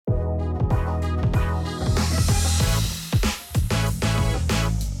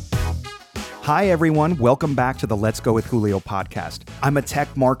Hi, everyone. Welcome back to the Let's Go with Julio podcast. I'm a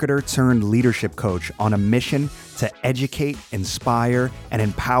tech marketer turned leadership coach on a mission to educate, inspire, and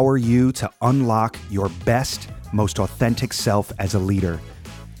empower you to unlock your best, most authentic self as a leader.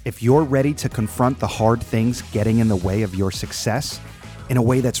 If you're ready to confront the hard things getting in the way of your success in a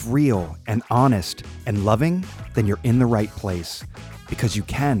way that's real and honest and loving, then you're in the right place because you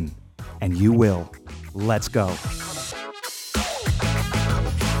can and you will. Let's go.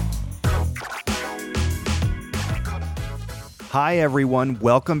 Hi, everyone.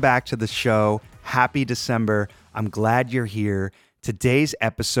 Welcome back to the show. Happy December. I'm glad you're here. Today's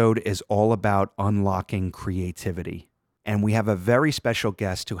episode is all about unlocking creativity. And we have a very special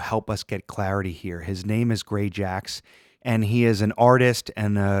guest to help us get clarity here. His name is Gray Jacks, and he is an artist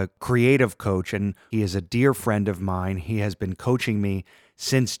and a creative coach, and he is a dear friend of mine. He has been coaching me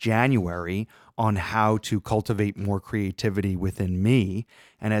since January on how to cultivate more creativity within me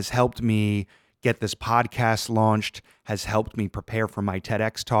and has helped me get this podcast launched, has helped me prepare for my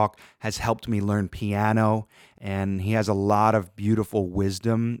TEDx talk, has helped me learn piano, and he has a lot of beautiful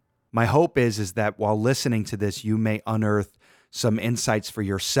wisdom. My hope is that while listening to this, you may unearth some insights for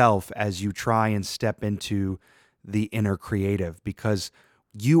yourself as you try and step into the inner creative, because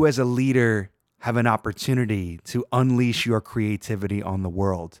you as a leader have an opportunity to unleash your creativity on the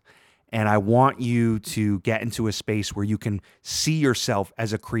world. And I want you to get into a space where you can see yourself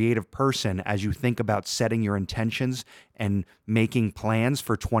as a creative person as you think about setting your intentions and making plans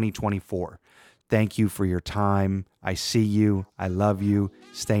for 2024. Thank you for your time. I see you. I love you.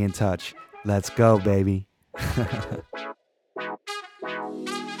 Stay in touch. Let's go, baby.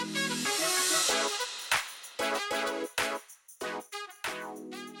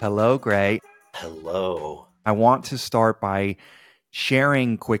 Hello, Gray. Hello. I want to start by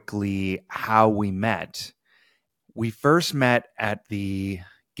sharing quickly how we met. We first met at the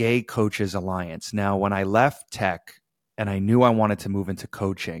Gay Coaches Alliance. Now, when I left tech and I knew I wanted to move into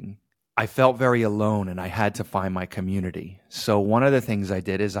coaching, I felt very alone and I had to find my community. So one of the things I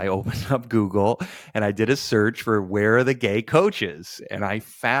did is I opened up Google and I did a search for where are the gay coaches, and I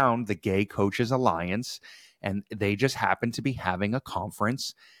found the Gay Coaches Alliance, and they just happened to be having a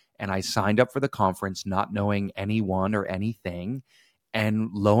conference, and I signed up for the conference not knowing anyone or anything. And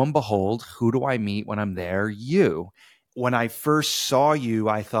lo and behold, who do I meet when I'm there? You. When I first saw you,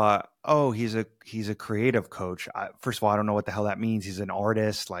 I thought, oh, he's a creative coach. First of all, I don't know what the hell that means. He's an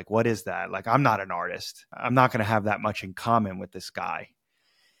artist. Like, what is that? Like, I'm not an artist. I'm not going to have that much in common with this guy.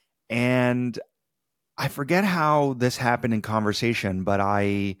 And I forget how this happened in conversation, but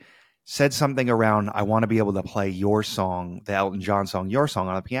I said something around, I want to be able to play your song, the Elton John song, your song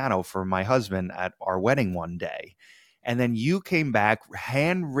on the piano for my husband at our wedding one day. And then you came back,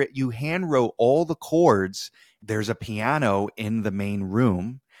 you hand wrote all the chords. There's a piano in the main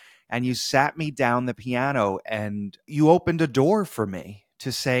room, and you sat me down the piano and you opened a door for me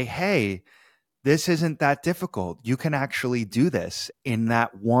to say, hey, this isn't that difficult. You can actually do this. In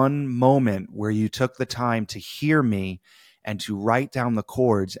that one moment where you took the time to hear me and to write down the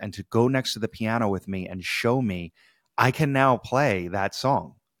chords and to go next to the piano with me and show me, I can now play that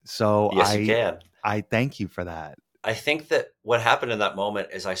song. So Yes, you can. I thank you for that. I think that what happened in that moment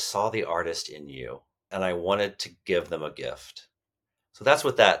is I saw the artist in you and I wanted to give them a gift. So that's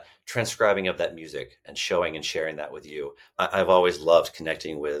what that transcribing of that music and showing and sharing that with you. I've always loved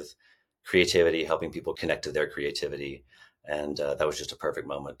connecting with creativity, helping people connect to their creativity. And that was just a perfect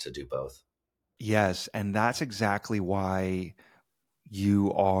moment to do both. Yes. And that's exactly why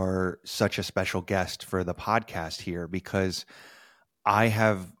you are such a special guest for the podcast here, because I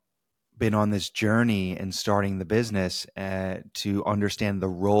have been on this journey in starting the business to understand the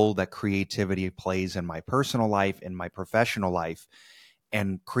role that creativity plays in my personal life, in my professional life,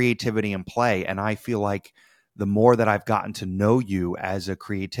 and creativity and play. And I feel like the more that I've gotten to know you as a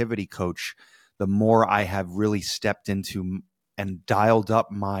creativity coach, the more I have really stepped into and dialed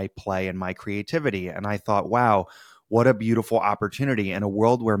up my play and my creativity. And I thought, wow, what a beautiful opportunity in a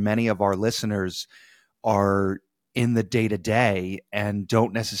world where many of our listeners are in the day-to-day and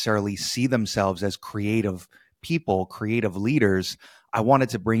don't necessarily see themselves as creative people, creative leaders. I wanted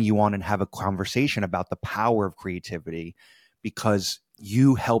to bring you on and have a conversation about the power of creativity, because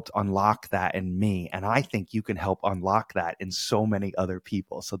you helped unlock that in me. And I think you can help unlock that in so many other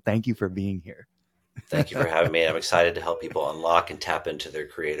people. So thank you for being here. Thank you for having me. I'm excited to help people unlock and tap into their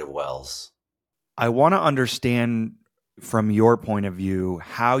creative wells. I want to understand from your point of view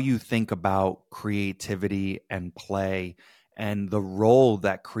how you think about creativity and play and the role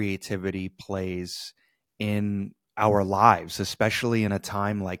that creativity plays in our lives, especially in a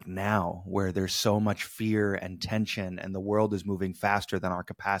time like now where there's so much fear and tension and the world is moving faster than our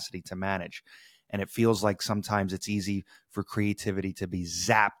capacity to manage. And it feels like sometimes it's easy for creativity to be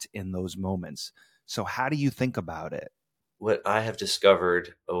zapped in those moments. So how do you think about it? What I have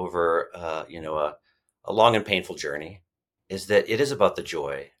discovered over, a long and painful journey is that it is about the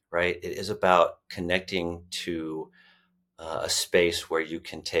joy, right? It is about connecting to a space where you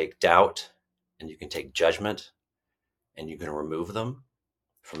can take doubt and you can take judgment and you can remove them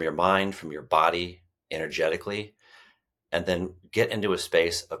from your mind, from your body, energetically, and then get into a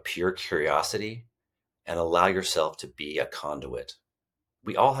space of pure curiosity and allow yourself to be a conduit.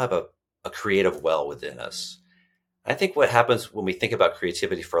 We all have a creative well within us. I think what happens when we think about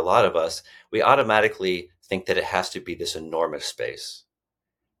creativity for a lot of us, we automatically think that it has to be this enormous space.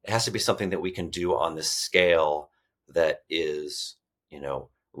 It has to be something that we can do on this scale that is,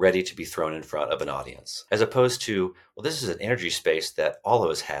 ready to be thrown in front of an audience, as opposed to, well, this is an energy space that all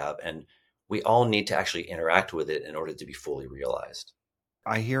of us have, and we all need to actually interact with it in order to be fully realized.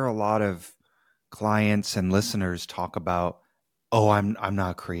 I hear a lot of clients and listeners talk about, oh, I'm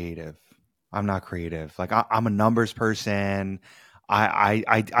not creative. I'm not creative. Like I'm a numbers person.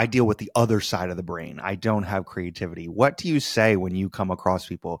 I deal with the other side of the brain. I don't have creativity. What do you say when you come across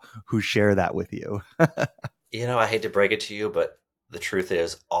people who share that with you? I hate to break it to you, but the truth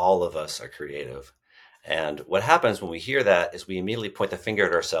is all of us are creative. And what happens when we hear that is we immediately point the finger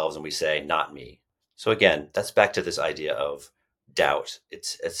at ourselves and we say, not me. So again, that's back to this idea of doubt.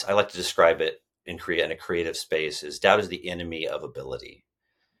 It's I like to describe it in a creative space is doubt is the enemy of ability.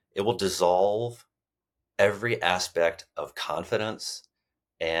 It will dissolve every aspect of confidence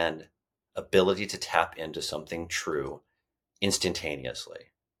and ability to tap into something true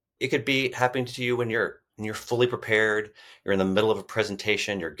instantaneously. It could be happening to you when you're fully prepared, you're in the middle of a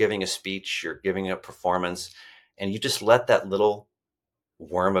presentation, you're giving a speech, you're giving a performance, and you just let that little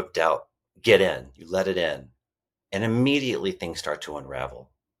worm of doubt get in. You let it in, and immediately things start to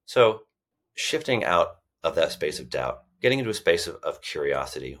unravel. So, shifting out of that space of doubt, getting into a space of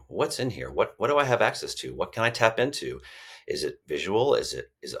curiosity. What's in here? What do I have access to? What can I tap into? Is it visual? Is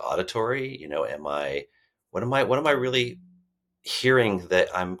it auditory? What am I really hearing that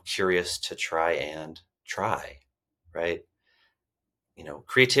I'm curious to try, right?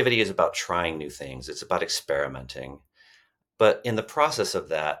 Creativity is about trying new things. It's about experimenting. But in the process of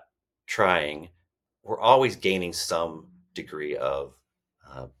that trying, we're always gaining some degree of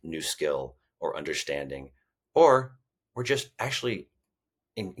new skill or understanding, or we're just actually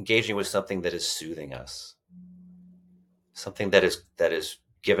engaging with something that is soothing us, something that is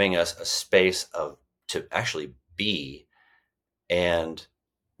giving us a space of to actually be. And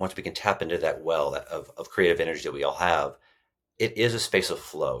once we can tap into that well of creative energy that we all have, it is a space of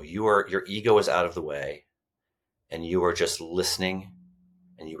flow. Your ego is out of the way, and you are just listening,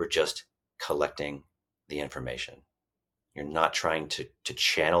 and you are just collecting the information. You're not trying to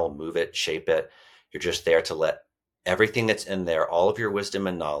channel, move it, shape it. You're just there to let everything that's in there, all of your wisdom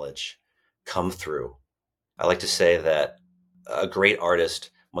and knowledge, come through. I like to say that a great artist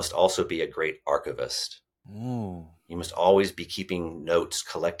must also be a great archivist. Ooh. You must always be keeping notes,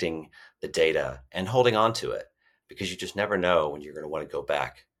 collecting the data, and holding on to it because you just never know when you're going to want to go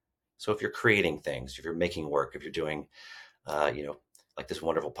back. So if you're creating things, if you're making work, if you're doing, uh, you know, like this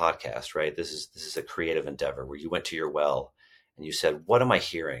wonderful podcast, right? This is a creative endeavor where you went to your well and you said, "What am I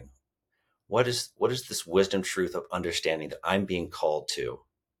hearing? What is this wisdom, truth of understanding that I'm being called to?"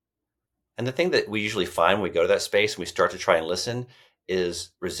 And the thing that we usually find when we go to that space and we start to try and listen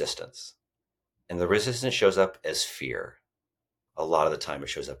is resistance. And the resistance shows up as fear. A lot of the time, it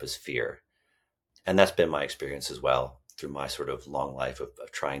shows up as fear. And that's been my experience as well through my sort of long life of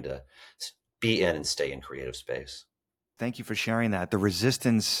trying to be in and stay in creative space. Thank you for sharing that. The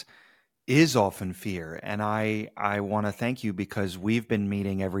resistance is often fear. And I want to thank you because we've been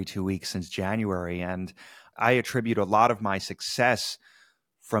meeting every 2 weeks since January. And I attribute a lot of my success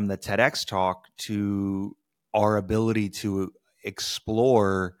from the TEDx talk to our ability to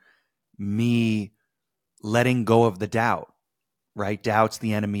explore me letting go of the doubt, right? Doubt's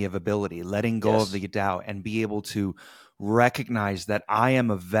the enemy of ability, letting go of Yes, the doubt and be able to recognize that I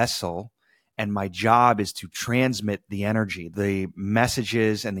am a vessel and my job is to transmit the energy, the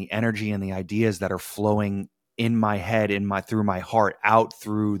messages and the energy and the ideas that are flowing in my head, through my heart, out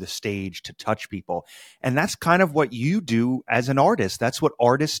through the stage to touch people. And that's kind of what you do as an artist. That's what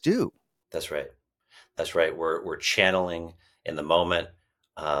artists do. that's right. That's right. We're channeling in the moment.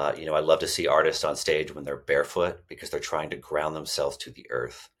 I love to see artists on stage when they're barefoot because they're trying to ground themselves to the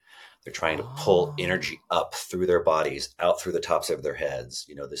earth. They're trying to pull Oh. energy up through their bodies, out through the tops of their heads.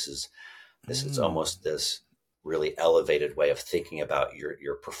 This is Mm. almost this. really elevated way of thinking about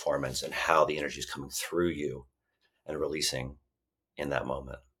your performance and how the energy is coming through you and releasing in that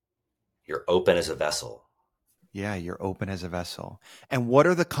moment. You're open as a vessel. Yeah, you're open as a vessel. And what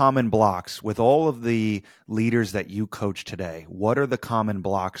are the common blocks with all of the leaders that you coach today? What are the common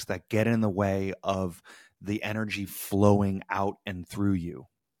blocks that get in the way of the energy flowing out and through you?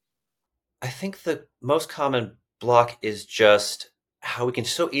 I think the most common block is just how we can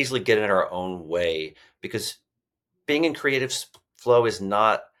so easily get in our own way, because being in creative flow is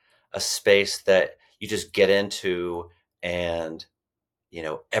not a space that you just get into and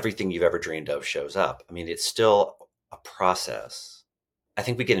everything you've ever dreamed of shows up. I mean, it's still a process. I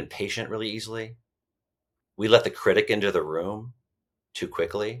think we get impatient really easily. We let the critic into the room too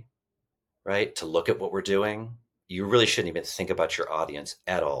quickly, right? To look at what we're doing. You really shouldn't even think about your audience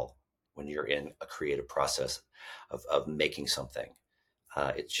at all when you're in a creative process of making something.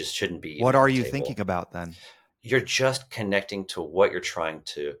 It just shouldn't be even What on are the you thinking table. about then? You're just connecting to what you're trying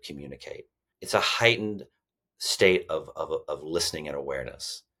to communicate. It's a heightened state of listening and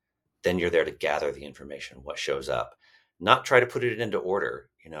awareness. Then you're there to gather the information, what shows up, not try to put it into order.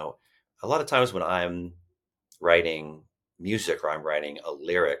 A lot of times when I'm writing music or I'm writing a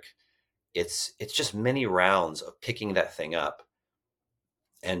lyric, it's just many rounds of picking that thing up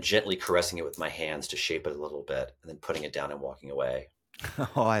and gently caressing it with my hands to shape it a little bit and then putting it down and walking away.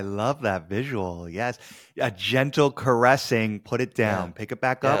 Oh, I love that visual. Yes. A gentle caressing, put it Yeah. down, pick it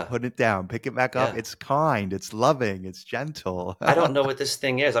back up, Yeah. put it down, pick it back up. Yeah. It's kind, it's loving, it's gentle. I don't know what this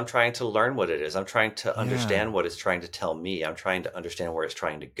thing is. I'm trying to learn what it is. I'm trying to Yeah. understand what it's trying to tell me. I'm trying to understand where it's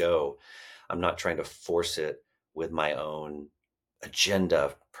trying to go. I'm not trying to force it with my own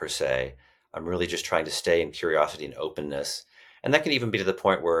agenda per se. I'm really just trying to stay in curiosity and openness. And that can even be to the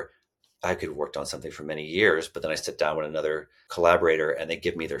point where I could have worked on something for many years, but then I sit down with another collaborator and they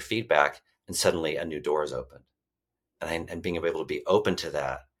give me their feedback, and suddenly a new door is open. And being able to be open to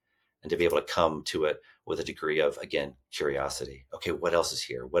that and to be able to come to it with a degree of, again, curiosity. Okay, what else is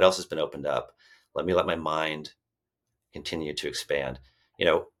here? What else has been opened up? Let my mind continue to expand. You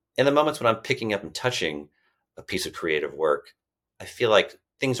know, in the moments when I'm picking up and touching a piece of creative work, I feel like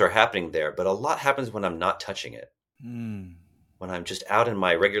things are happening there, but a lot happens when I'm not touching it. Mm. When I'm just out in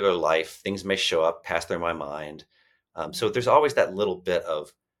my regular life, things may show up, pass through my mind. So there's always that little bit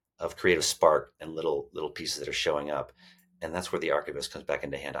of creative spark and little pieces that are showing up, and that's where the archivist comes back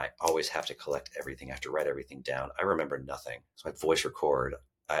into hand. I always have to collect everything. I have to write everything down. I remember nothing, so I voice record.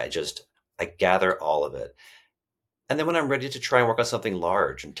 I gather all of it, and then when I'm ready to try and work on something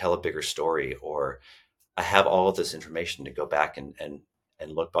large and tell a bigger story, or I have all of this information to go back and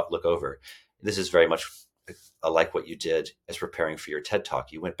look over. This is very much like what you did as preparing for your TED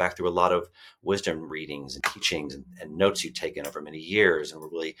Talk. You went back through a lot of wisdom readings and teachings and notes you'd taken over many years, and were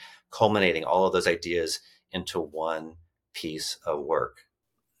really culminating all of those ideas into one piece of work.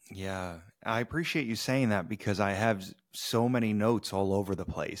 Yeah, I appreciate you saying that because I have so many notes all over the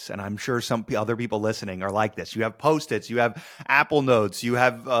place, and I'm sure some other people listening are like this. You have post-its, you have Apple Notes, you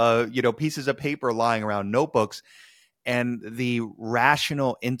have pieces of paper lying around, notebooks, and the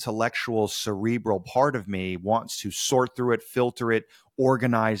rational, intellectual, cerebral part of me wants to sort through it, filter it,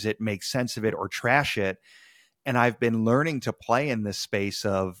 organize it, make sense of it, or trash it. And I've been learning to play in this space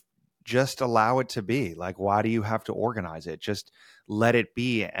of just allow it to be. Like, why do you have to organize it? Just let it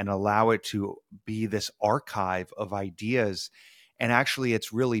be and allow it to be this archive of ideas. And actually,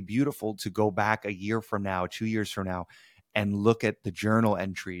 it's really beautiful to go back a year from now, 2 years from now, and look at the journal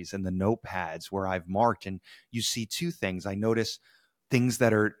entries and the notepads where I've marked. And you see two things. I notice things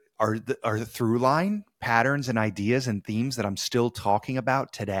that are the through line patterns and ideas and themes that I'm still talking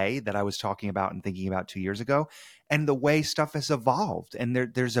about today that I was talking about and thinking about 2 years ago, and the way stuff has evolved. And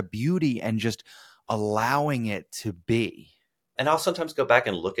there's a beauty and just allowing it to be. And I'll sometimes go back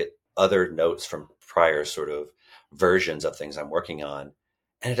and look at other notes from prior sort of versions of things I'm working on.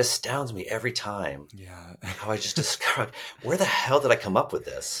 And it astounds me every time Yeah. how I just discovered, where the hell did I come up with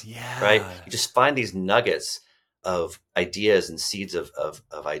this? Right? Yeah. You just find these nuggets of ideas and seeds of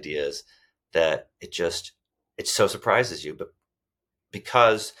ideas that it so surprises you. But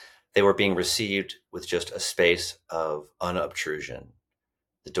because they were being received with just a space of unobtrusion,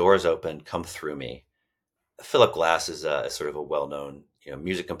 the door is open, come through me. Philip Glass is a sort of a well-known,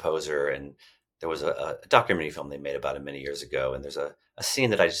 music composer, and there was a documentary film they made about him many years ago. And there's a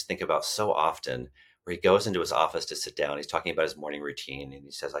scene that I just think about so often, where he goes into his office to sit down. He's talking about his morning routine, and he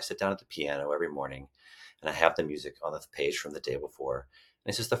says, "I sit down at the piano every morning, and I have the music on the page from the day before.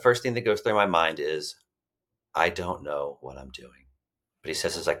 And he says the first thing that goes through my mind is, I don't know what I'm doing." But he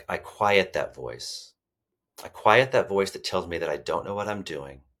says, it's like I quiet that voice. I quiet that voice that tells me that I don't know what I'm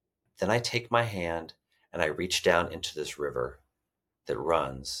doing. Then I take my hand and I reach down into this river that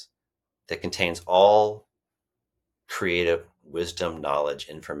runs, that contains all creative wisdom, knowledge,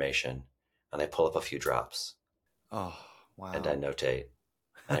 information, and I pull up a few drops Oh, and I wow. notate.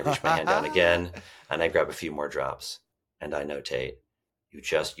 And I reach my hand down again and I grab a few more drops and I notate.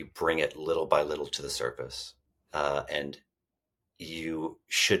 You bring it little by little to the surface. And you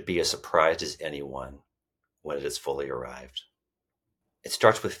should be as surprised as anyone when it has fully arrived. It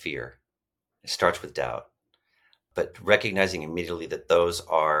starts with fear. It starts with doubt, but recognizing immediately that those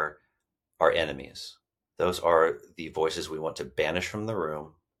are our enemies. Those are the voices we want to banish from the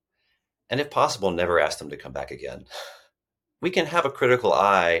room. And if possible, never ask them to come back again. We can have a critical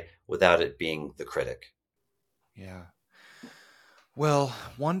eye without it being the critic. Yeah. Well,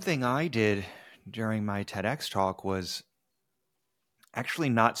 one thing I did during my TEDx talk was actually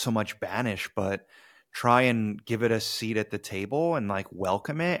not so much banish, but try and give it a seat at the table and like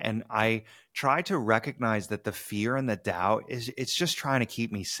welcome it. And I try to recognize that the fear and the doubt it's just trying to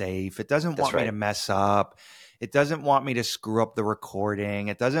keep me safe. It doesn't That's want me to right. mess up. It doesn't want me to screw up the recording.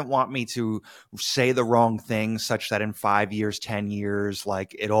 It doesn't want me to say the wrong thing such that in 5 years, 10 years,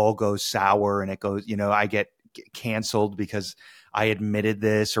 like it all goes sour and it goes, I get canceled because I admitted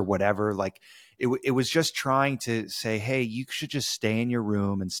this or whatever. Like it was just trying to say, hey, you should just stay in your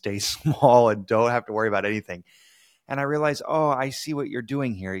room and stay small and don't have to worry about anything. And I realized, oh, I see what you're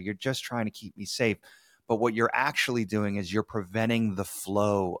doing here. You're just trying to keep me safe. But what you're actually doing is you're preventing the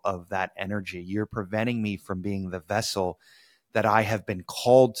flow of that energy. You're preventing me from being the vessel that I have been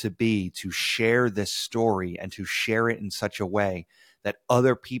called to be, to share this story and to share it in such a way that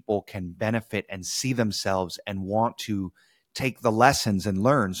other people can benefit and see themselves and want to take the lessons and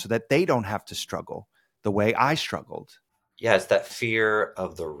learn so that they don't have to struggle the way I struggled. Yeah, it's that fear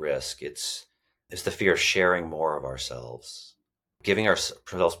of the risk. It's the fear of sharing more of ourselves, giving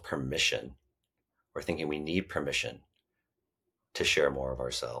ourselves permission. We're thinking we need permission to share more of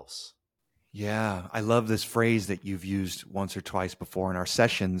ourselves. Yeah, I love this phrase that you've used once or twice before in our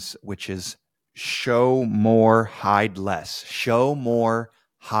sessions, which is show more, hide less. Show more,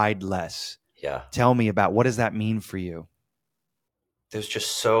 hide less. Yeah, Tell me about what does that mean for you? there's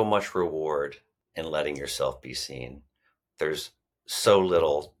just so much reward in letting yourself be seen. There's so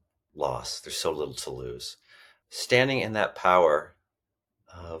little loss. There's so little to lose. Standing in that power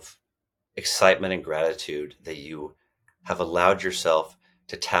of excitement and gratitude that you have allowed yourself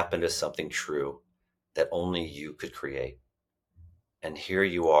to tap into something true that only you could create. And here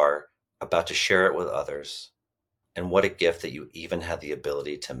you are about to share it with others. And what a gift that you even had the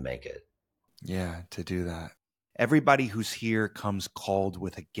ability to make it. Yeah, to do that. Everybody who's here comes called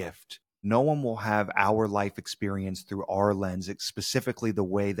with a gift. No one will have our life experience through our lens, specifically the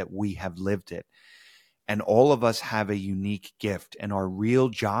way that we have lived it. And all of us have a unique gift. And our real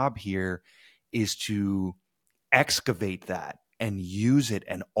job here is to excavate that and use it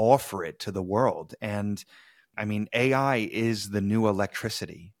and offer it to the world. And I mean, AI is the new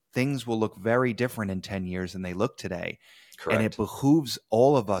electricity. Things will look very different in 10 years than they look today. And it Correct. behooves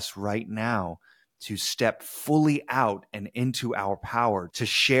all of us right now to step fully out and into our power, to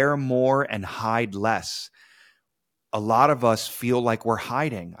share more and hide less. A lot of us feel like we're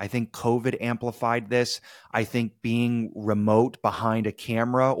hiding. I think COVID amplified this. I think being remote behind a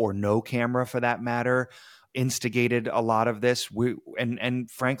camera or no camera for that matter instigated a lot of this. And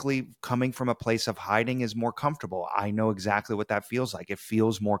frankly, coming from a place of hiding is more comfortable. I know exactly what that feels like. It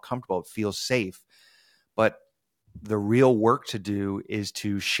feels more comfortable. It feels safe. But the real work to do is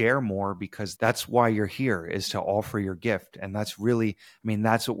to share more, because that's why you're here, is to offer your gift. And that's really, I mean,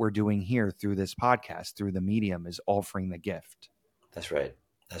 that's what we're doing here through this podcast, through the medium, is offering the gift. That's right.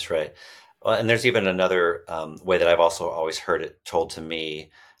 That's right. Well, and there's even another way that I've also always heard it told to me,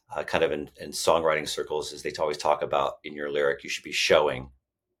 kind of in songwriting circles, is they always talk about in your lyric, you should be showing,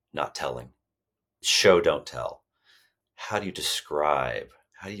 not telling. Show, don't tell. How do you describe?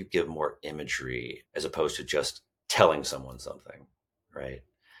 How do you give more imagery as opposed to just telling someone something, right?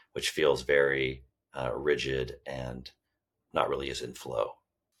 Which feels very rigid and not really as in flow.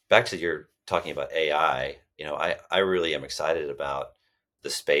 Back to your talking about AI, I really am excited about the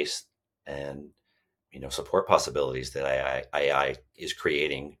space and support possibilities that AI is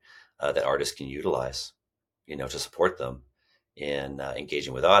creating, that artists can utilize, to support them in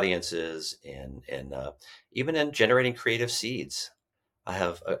engaging with audiences, in even in generating creative seeds. I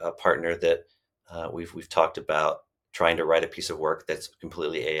have a partner that we've talked about trying to write a piece of work that's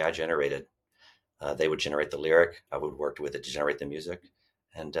completely AI generated. They would generate the lyric. I would work with it to generate the music,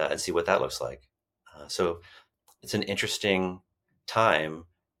 and see what that looks like. So it's an interesting time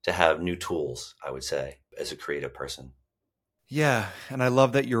to have new tools, I would say, as a creative person. Yeah, and I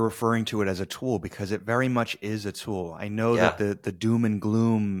love that you're referring to it as a tool because it very much is a tool. I know that Yeah. the doom and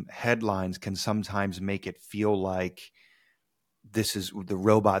gloom headlines can sometimes make it feel like this is the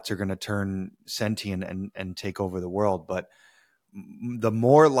robots are going to turn sentient and take over the world, but the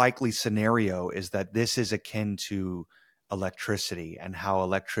more likely scenario is that this is akin to electricity and how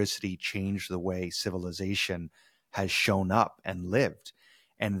electricity changed the way civilization has shown up and lived.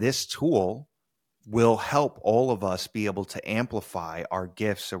 And this tool will help all of us be able to amplify our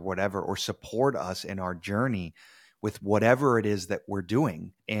gifts or whatever, or support us in our journey with whatever it is that we're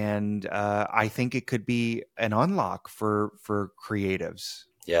doing. And I think it could be an unlock for creatives.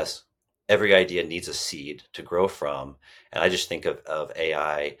 Yes. Every idea needs a seed to grow from. And I just think of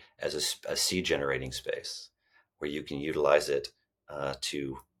AI as a seed generating space where you can utilize it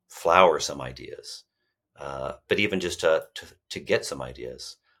to flower some ideas, but even just to get some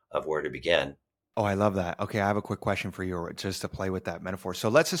ideas of where to begin. Oh, I love that. Okay, I have a quick question for you, just to play with that metaphor. So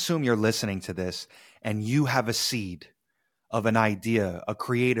let's assume you're listening to this and you have a seed of an idea, a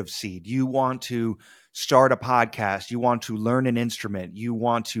creative seed. You want to start a podcast, you want to learn an instrument, you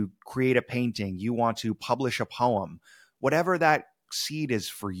want to create a painting, you want to publish a poem, whatever that seed is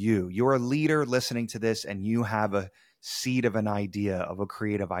for you. You're a leader listening to this and you have a seed of an idea, of a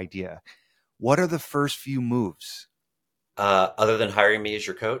creative idea. What are the first few moves? Other than hiring me as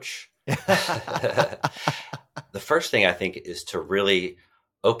your coach, the first thing I think is to really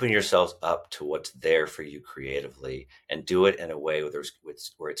open yourselves up to what's there for you creatively and do it in a way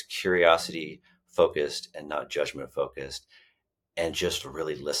where it's curiosity focused and not judgment focused, and just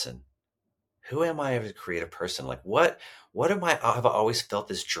really listen. Who am I as a creative person? Like what am I? I've always felt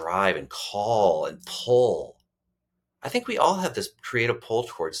this drive and call and pull. I think we all have this creative pull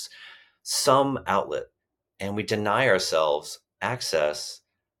towards some outlet, and we deny ourselves access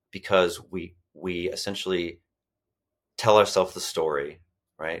because we essentially tell ourselves the story,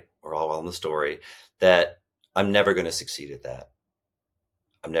 right? We're all in the story that I'm never going to succeed at that.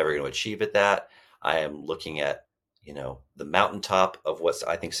 I'm never going to achieve at that. I am looking at, the mountaintop of what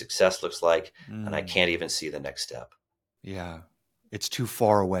I think success looks like, and I Mm, can't even see the next step. yeah. It's too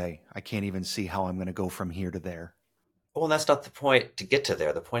far away. I can't even see how I'm going to go from here to there. Well, and that's not the point to get to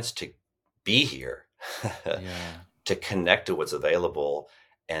there. The point's to be here, Yeah. to connect to what's available,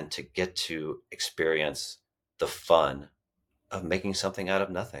 and to get to experience the fun of making something out of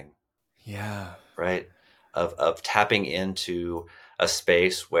nothing, Yeah. right? Of tapping into a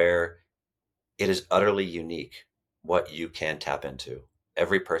space where it is utterly unique what you can tap into.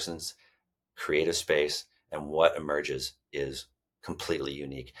 Every person's creative space and what emerges is completely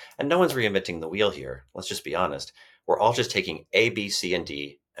unique. And no one's reinventing the wheel here. Let's just be honest. We're all just taking A, B, C, and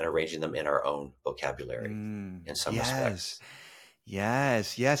D and arranging them in our own vocabulary in some Yes. respects.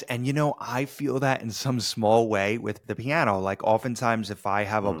 Yes, yes. And I feel that in some small way with the piano. Like oftentimes if I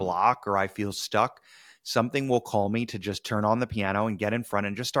have a Mm, block or I feel stuck, something will call me to just turn on the piano and get in front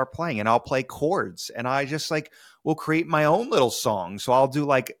and just start playing. And I'll play chords and I just like will create my own little song. So I'll do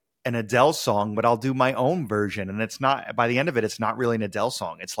like an Adele song, but I'll do my own version. And it's not, by the end of it, it's not really an Adele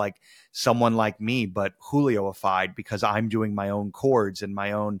song. It's like someone like me, but Julioified because I'm doing my own chords and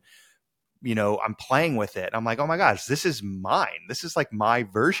my own, I'm playing with it. I'm like, oh my gosh, this is mine. This is like my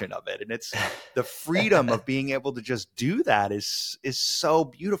version of it. And it's the freedom of being able to just do that is so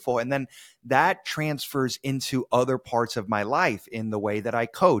beautiful. And then that transfers into other parts of my life in the way that I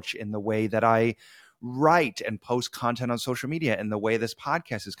coach, in the way that I write and post content on social media, in the way this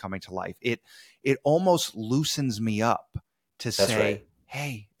podcast is coming to life. It almost loosens me up to that's right. say,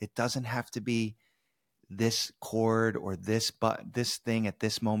 hey, it doesn't have to be this chord or this thing at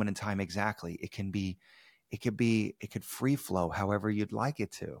this moment in time exactly. It could free flow however you'd like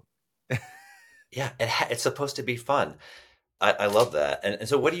it to. Yeah, it's supposed to be fun. I love that. And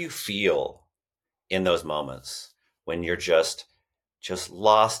so what do you feel in those moments when you're just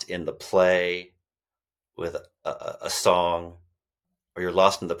lost in the play with a song, or you're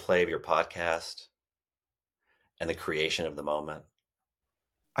lost in the play of your podcast and the creation of the moment?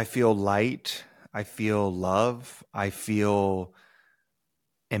 I feel light. I feel love. I feel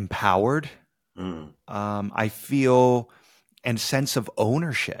empowered. Mm, I feel and sense of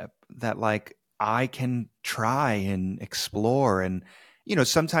ownership that like I can try and explore. And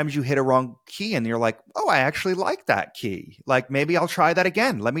sometimes you hit a wrong key and you're like, oh, I actually like that key. Like maybe I'll try that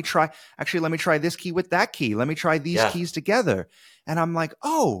again. Let me try this key with that key. Let me try these yeah. keys together. And I'm like,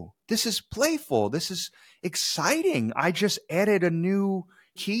 oh, this is playful. This is exciting. I just added a new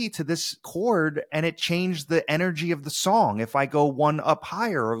key to this chord and it changed the energy of the song if I go one up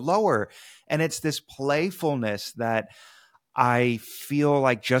higher or lower. And it's this playfulness that I feel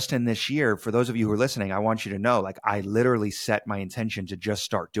like just in this year, for those of you who are listening, I want you to know, like, I literally set my intention to just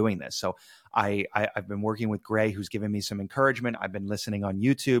start doing this. So I've been working with Gray, who's given me some encouragement. I've been listening on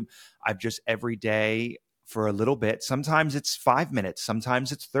YouTube. I've just every day for a little bit. Sometimes it's 5 minutes.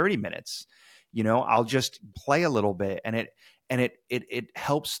 Sometimes it's 30 minutes. I'll just play a little bit, and it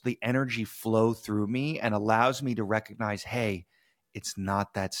helps the energy flow through me and allows me to recognize, hey, it's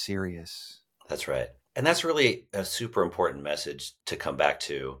not that serious. That's right. And that's really a super important message to come back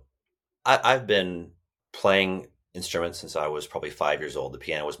to. I've been playing instruments since I was probably 5 years old. The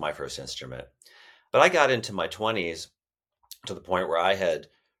piano was my first instrument. But I got into my 20s to the point where I had,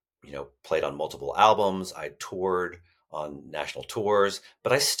 played on multiple albums. I toured on national tours,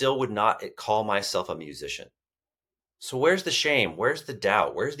 but I still would not call myself a musician. So where's the shame? Where's the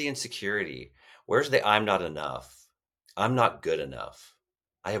doubt? Where's the insecurity? Where's the I'm not enough? I'm not good enough.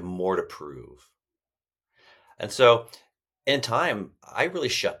 I have more to prove. And so in time, I really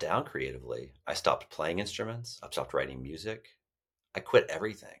shut down creatively. I stopped playing instruments. I stopped writing music. I quit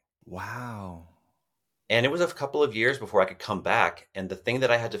everything. Wow. And it was a couple of years before I could come back. And the thing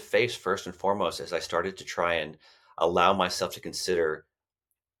that I had to face first and foremost is I started to try and allow myself to consider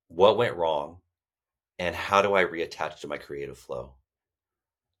what went wrong and how do I reattach to my creative flow.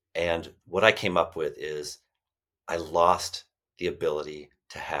 And what I came up with is I lost the ability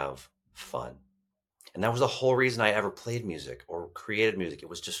to have fun. And that was the whole reason I ever played music or created music. It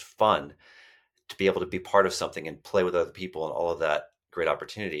was just fun to be able to be part of something and play with other people and all of that great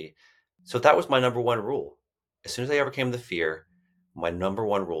opportunity. So that was my number one rule. As soon as I ever came to fear, my number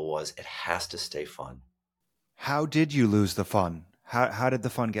one rule was it has to stay fun. How did you lose the fun? How did the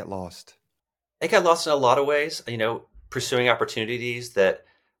fun get lost? It got lost in a lot of ways, pursuing opportunities that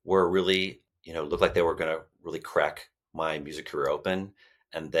were really, looked like they were going to really crack my music career open.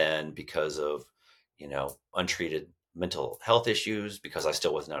 And then because of, untreated mental health issues, because I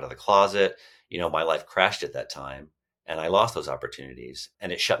still wasn't out of the closet, my life crashed at that time and I lost those opportunities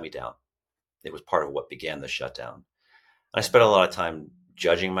and it shut me down. It was part of what began the shutdown. I spent a lot of time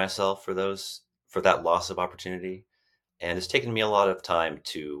judging myself for that loss of opportunity. And it's taken me a lot of time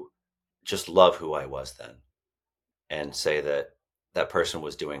to just love who I was then and say that that person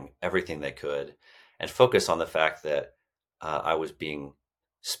was doing everything they could and focus on the fact that I was being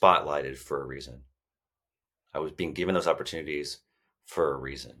spotlighted for a reason. I was being given those opportunities for a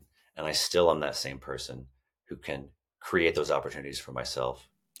reason. And I still am that same person who can create those opportunities for myself.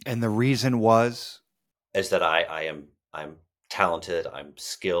 And the reason was? Is that I'm talented, I'm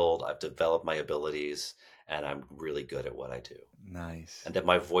skilled, I've developed my abilities, and I'm really good at what I do. Nice. And that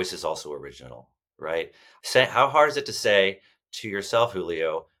my voice is also original, right? How hard is it to say to yourself,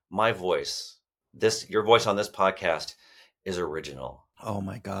 Julio, my voice, your voice on this podcast is original. Oh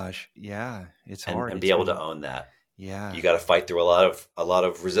my gosh. Yeah. It's hard. And be able to own that. Yeah. You got to fight through a lot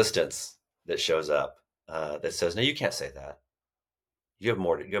of resistance that shows up that says, no, you can't say that. You have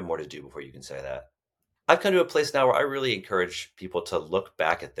more to do before you can say that. I've come to a place now where I really encourage people to look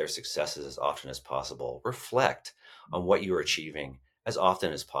back at their successes as often as possible. Reflect on what you're achieving as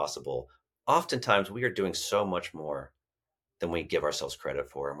often as possible. Oftentimes, we are doing so much more than we give ourselves credit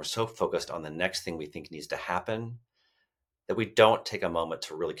for. And we're so focused on the next thing we think needs to happen that we don't take a moment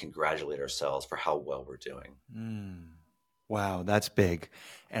to really congratulate ourselves for how well we're doing. Wow, that's big.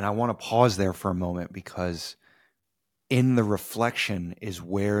 And I want to pause there for a moment because in the reflection is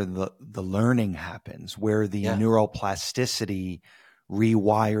where the learning happens, where the neuroplasticity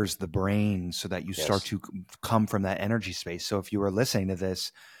rewires the brain so that you start to come from that energy space. So if you are listening to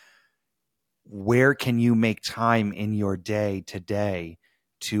this, where can you make time in your day today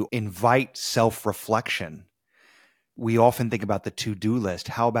to invite self-reflection? We often think about the to-do list.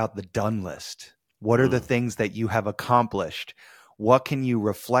 How about the done list? What are the things that you have accomplished? What can you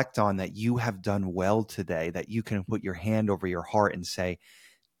reflect on that you have done well today, that you can put your hand over your heart and say,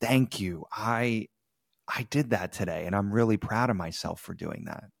 thank you. I did that today, and I'm really proud of myself for doing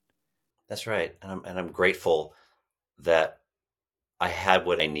that. That's right. And I'm grateful that I had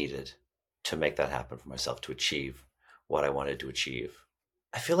what I needed to make that happen for myself, to achieve what I wanted to achieve.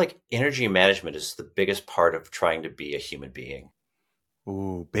 I feel like energy management is the biggest part of trying to be a human being.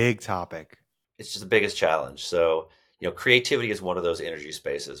 Ooh, big topic. It's just the biggest challenge. So, creativity is one of those energy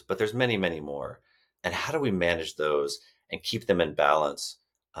spaces, but there's many, many more. And how do we manage those and keep them in balance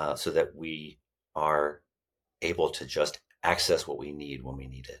so that we are able to just access what we need when we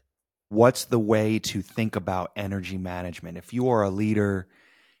need it? What's the way to think about energy management? If you are a leader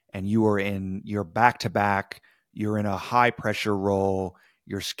and you're back to back, you're in a high pressure role,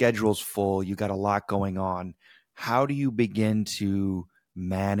 your schedule's full, you got a lot going on. How do you begin to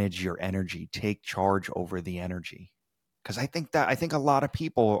manage your energy, take charge over the energy? Because I think a lot of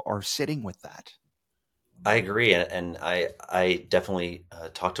people are sitting with that. I agree, and I definitely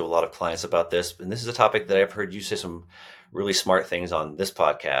talk to a lot of clients about this. And this is a topic that I've heard you say some really smart things on this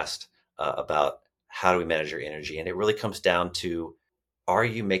podcast about how do we manage your energy. And it really comes down to, are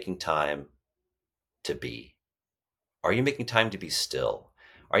you making time to be? Are you making time to be still?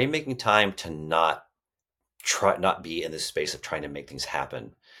 Are you making time to not be in this space of trying to make things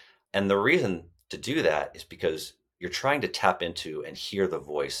happen? And the reason to do that is because you're trying to tap into and hear the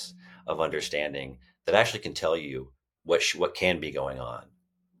voice of understanding that actually can tell you what can be going on,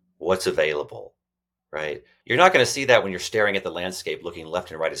 what's available, right? You're not going to see that when you're staring at the landscape, looking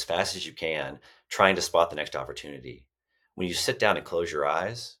left and right as fast as you can, trying to spot the next opportunity. When you sit down and close your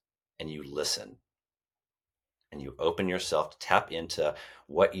eyes and you listen and you open yourself to tap into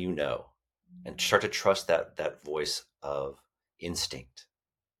what you know and start to trust that voice of instinct.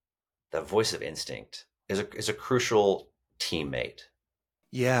 That voice of instinct is a crucial teammate.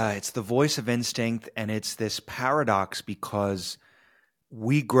 Yeah, it's the voice of instinct, and it's this paradox because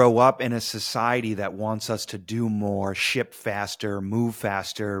we grow up in a society that wants us to do more, ship faster, move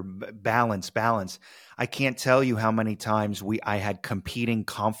faster, balance, balance. I can't tell you how many times I had competing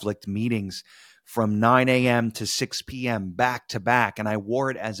conflict meetings from 9 a.m. to 6 p.m. back to back, and I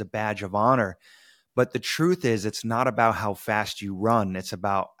wore it as a badge of honor. But the truth is, it's not about how fast you run. It's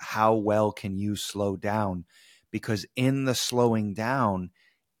about how well can you slow down, because in the slowing down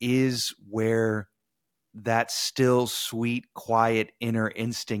is where that still sweet, quiet inner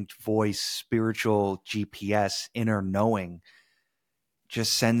instinct voice, spiritual GPS, inner knowing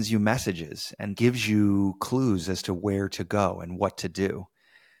just sends you messages and gives you clues as to where to go and what to do.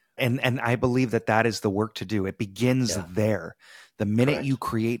 And I believe that that is the work to do. It begins Yeah, there. The minute you correct.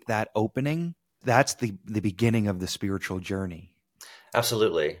 create that opening, that's the beginning of the spiritual journey.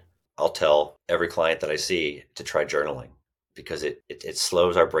 Absolutely. I'll tell every client that I see to try journaling because it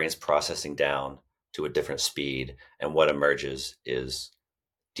slows our brain's processing down to a different speed. And what emerges is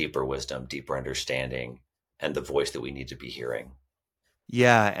deeper wisdom, deeper understanding, and the voice that we need to be hearing.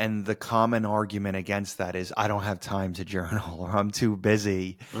 Yeah, and the common argument against that is I don't have time to journal or I'm too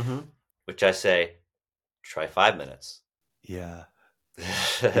busy. hmm Which I say, try 5 minutes. Yeah.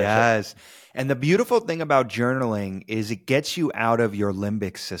 Yes. And the beautiful thing about journaling is it gets you out of your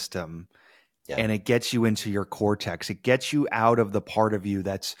limbic system Yeah. and it gets you into your cortex. It gets you out of the part of you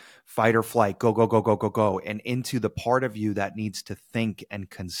that's fight or flight, go, go, go, go, go, go, and into the part of you that needs to think and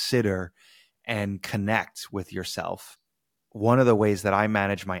consider and connect with yourself. One of the ways that I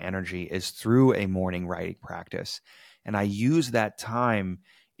manage my energy is through a morning writing practice. And I use that time,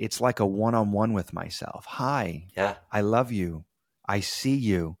 it's like a one on one with myself. Hi, Yeah. I love you. I see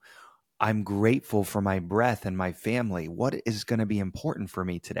you. I'm grateful for my breath and my family. What is going to be important for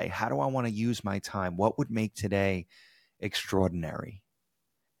me today? How do I want to use my time? What would make today extraordinary?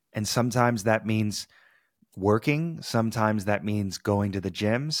 And sometimes that means working. Sometimes that means going to the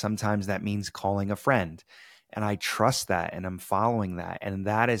gym. Sometimes that means calling a friend. And I trust that and I'm following that. And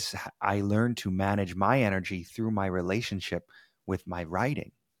that is, I learned to manage my energy through my relationship with my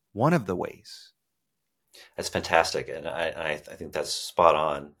writing. One of the ways. That's fantastic. And I think that's spot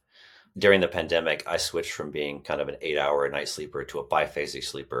on. During the pandemic, I switched from being kind of an 8 hour a night sleeper to a biphasic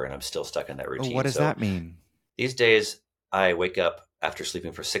sleeper, and I'm still stuck in that Oh, what routine. does So that mean? these days, I wake up after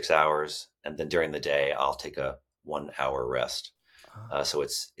sleeping for 6 hours, and then during the day, I'll take a 1 hour rest. So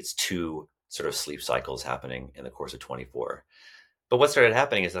it's two sort of sleep cycles happening in the course of 24. But what started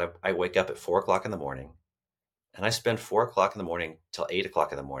happening is that I wake up at 4 o'clock in the morning, and I spend 4 o'clock in the morning till 8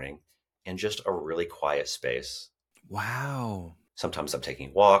 o'clock in the morning in just a really quiet space. Wow. Sometimes I'm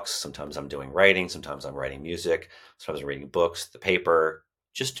taking walks, sometimes I'm doing writing, sometimes I'm writing music, sometimes I'm reading books, the paper,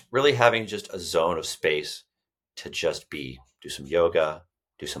 just really having just a zone of space to just be, do some yoga,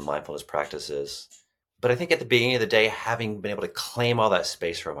 do some mindfulness practices. But I think at the beginning of the day, having been able to claim all that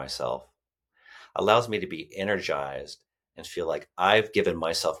space for myself allows me to be energized and feel like I've given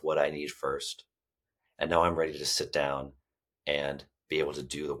myself what I need first. And now I'm ready to sit down and be able to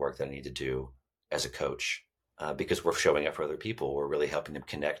do the work that I need to do as a coach because we're showing up for other people. We're really helping them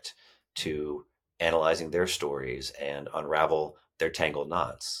connect to analyzing their stories and unravel their tangled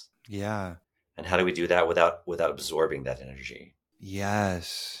knots. Yeah. And how do we do that without absorbing that energy?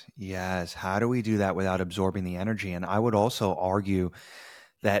 Yes. Yes. How do we do that without absorbing the energy? And I would also argue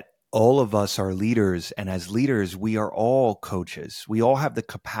that all of us are leaders. And as leaders, we are all coaches. We all have the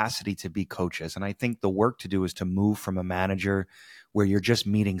capacity to be coaches. And I think the work to do is to move from a manager where you're just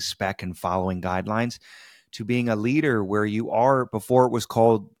meeting spec and following guidelines to being a leader where you are, before it was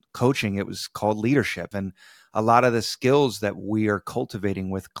called coaching, it was called leadership. And a lot of the skills that we are cultivating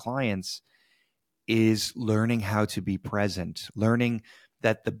with clients is learning how to be present, learning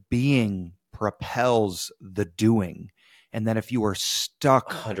that the being propels the doing. And that if you are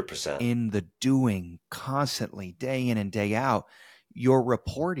stuck 100%. in the doing constantly, day in and day out, your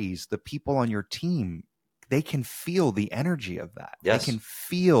reportees, the people on your team, they can feel the energy of that. They Yes. can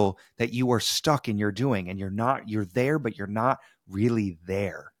feel that you are stuck in your doing and you're there, but you're not really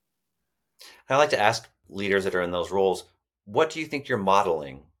there. I like to ask leaders that are in those roles, what do you think you're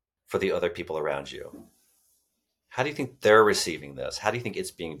modeling for the other people around you? How do you think they're receiving this? How do you think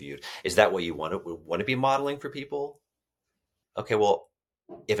it's being viewed? Is that what you want to be modeling for people? Okay, well,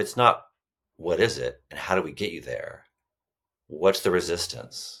 if it's not, what is it? And how do we get you there? What's the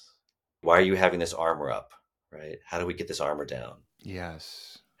resistance? Why are you having this armor up? Right? How do we get this armor down?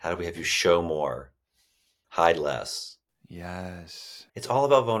 Yes. How do we have you show more, hide less? Yes. It's all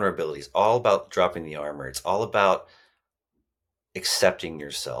about vulnerability. It's all about dropping the armor. It's all about accepting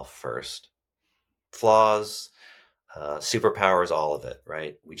yourself first. Flaws, superpowers, all of it,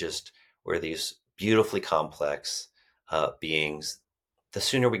 right? We're these beautifully complex beings. The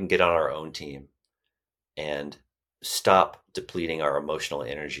sooner we can get on our own team and stop depleting our emotional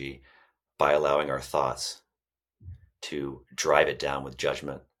energy by allowing our thoughts to drive it down with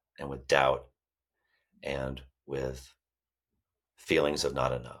judgment and with doubt and with feelings of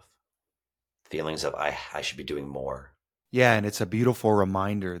not enough, feelings of I should be doing more. Yeah, and it's a beautiful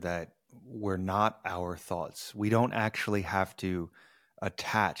reminder that we're not our thoughts. We don't actually have to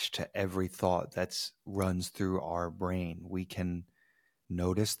attach to every thought that's runs through our brain. We can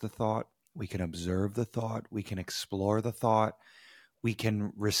notice the thought, we can observe the thought, we can explore the thought, we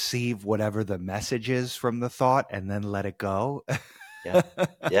can receive whatever the message is from the thought and then let it go. Yeah.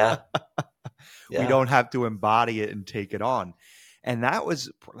 Yeah. We Yeah. don't have to embody it and take it on. And that was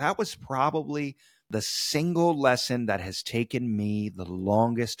probably the single lesson that has taken me the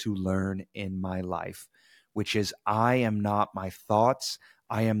longest to learn in my life, which is I am not my thoughts.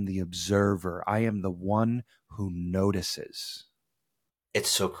 I am the observer. I am the one who notices. It's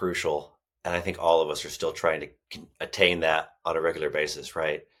so crucial. And I think all of us are still trying to attain that on a regular basis,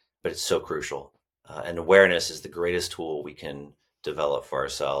 right? But it's so crucial. And awareness is the greatest tool we can develop for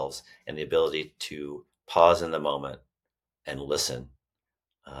ourselves, and the ability to pause in the moment and listen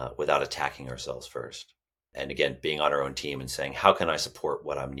without attacking ourselves first. And again, being on our own team and saying, how can I support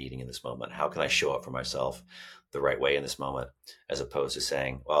what I'm needing in this moment? How can I show up for myself the right way in this moment? As opposed to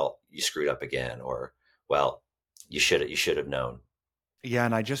saying, well, you screwed up again, or, well, you should have known. Yeah,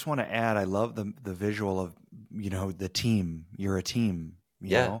 and I just want to add, I love the visual of, the team. You're a team,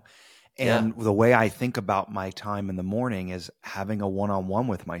 Yeah. Yeah. And the way I think about my time in the morning is having a one-on-one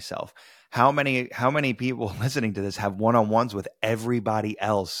with myself. How many people listening to this have one-on-ones with everybody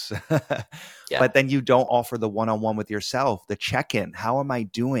else? Yeah. But then you don't offer the one-on-one with yourself, the check-in. How am I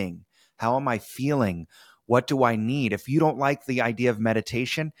doing? How am I feeling? What do I need? If you don't like the idea of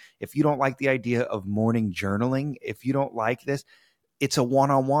meditation, if you don't like the idea of morning journaling, if you don't like this, it's a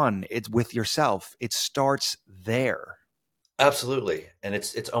one-on-one. It's with yourself. It starts there. Absolutely. And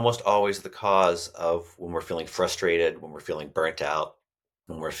it's almost always the cause of when we're feeling frustrated, when we're feeling burnt out,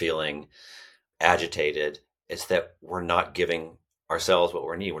 when we're feeling agitated. It's that we're not giving ourselves what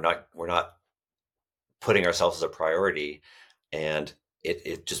we need. We're not putting ourselves as a priority, and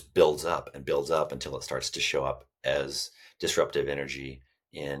it just builds up and builds up until it starts to show up as disruptive energy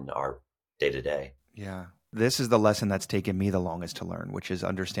in our day to day. Yeah. This is the lesson that's taken me the longest to learn, which is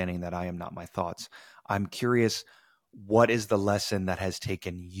understanding that I am not my thoughts. I'm curious, what is the lesson that has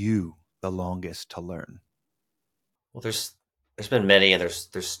taken you the longest to learn? Well, there's been many, and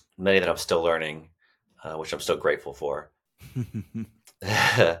there's many that I'm still learning, which I'm still grateful for.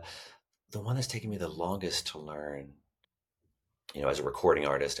 The one that's taken me the longest to learn, as a recording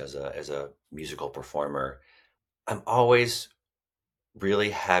artist, as a musical performer, I'm always really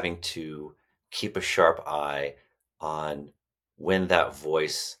having to keep a sharp eye on when that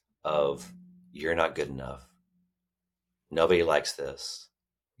voice of "you're not good enough, nobody likes this,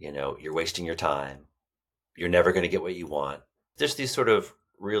 you're wasting your time, you're never going to get what you want." There's these sort of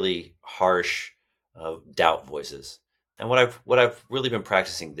really harsh doubt voices. And what I've really been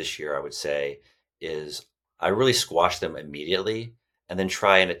practicing this year, I would say, is I really squash them immediately, and then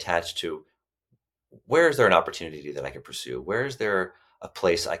try and attach to, where is there an opportunity that I could pursue? Where is there a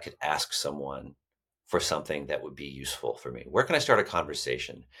place I could ask someone for something that would be useful for me? Where can I start a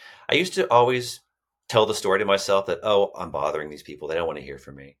conversation? I used to always tell the story to myself that, oh, I'm bothering these people. They don't want to hear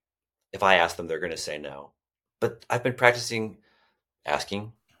from me. If I ask them, they're going to say no. But I've been practicing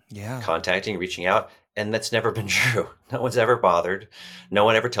asking, Yeah. contacting, reaching out, and that's never been true. No one's ever bothered. No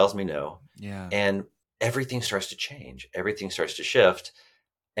one ever tells me no. Yeah. And everything starts to change. Everything starts to shift.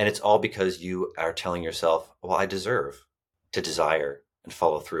 And it's all because you are telling yourself, well, I deserve to desire and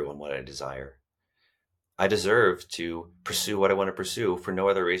follow through on what I desire. I deserve to pursue what I want to pursue for no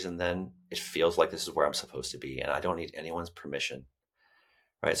other reason than it feels like this is where I'm supposed to be. And I don't need anyone's permission.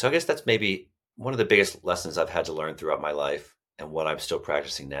 Right. So I guess that's maybe one of the biggest lessons I've had to learn throughout my life, and what I'm still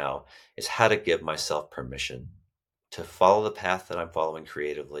practicing now is how to give myself permission to follow the path that I'm following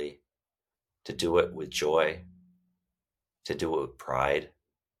creatively, to do it with joy, to do it with pride.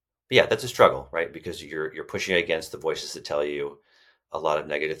 But yeah, that's a struggle, right? Because you're pushing against the voices that tell you a lot of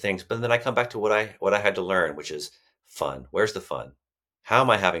negative things. But then I come back to what I had to learn, which is fun. Where's the fun? How am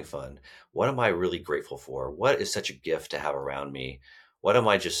I having fun? What am I really grateful for? What is such a gift to have around me? What am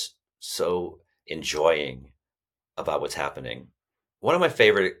I just so enjoying about what's happening? One of my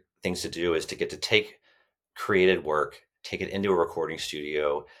favorite things to do is to get to take created work, take it into a recording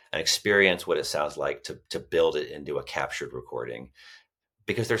studio, and experience what it sounds like to build it into a captured recording,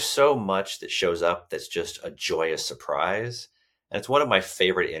 because there's so much that shows up that's just a joyous surprise. And it's one of my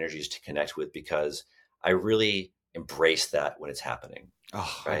favorite energies to connect with, because I really embrace that when it's happening,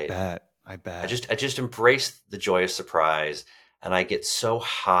 Oh, I right? bet. I I bet. just I just embrace the joyous surprise, and I get so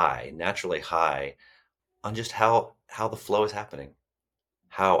high, naturally high, on just how the flow is happening.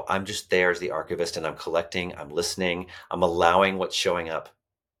 How I'm just there as the archivist, and I'm collecting, I'm listening, I'm allowing what's showing up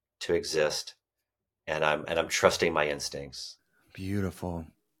to exist, and I'm trusting my instincts. Beautiful.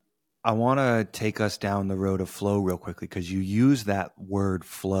 I want to take us down the road of flow real quickly because you use that word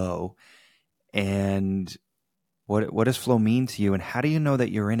flow. And what does flow mean to you? And how do you know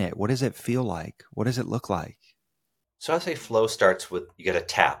that you're in it? What does it feel like? What does it look like? So I say flow starts with, you got to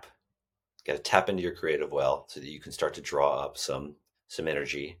tap. You got to tap into your creative well so that you can start to draw up some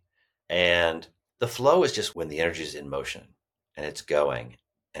energy. And the flow is just when the energy is in motion, and it's going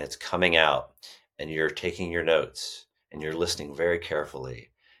and it's coming out, and you're taking your notes and you're listening very carefully,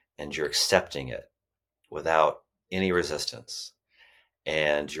 and you're accepting it without any resistance,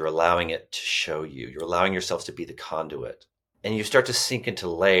 and you're allowing it to show you. You're allowing yourself to be the conduit, and you start to sink into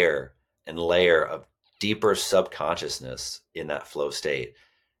layer and layer of deeper subconsciousness in that flow state,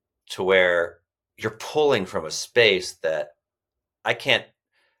 to where you're pulling from a space that I can't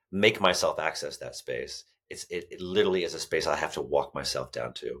make myself access that space. It literally is a space I have to walk myself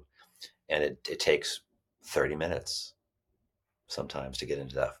down to. And it takes 30 minutes sometimes to get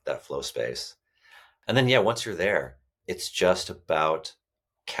into that flow space. And then, yeah, once you're there, it's just about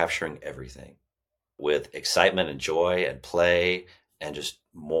capturing everything with excitement and joy and play, and just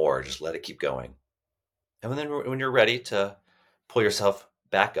more, just let it keep going. And then when you're ready to pull yourself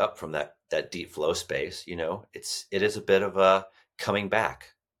back up from that deep flow space, it is a bit of a coming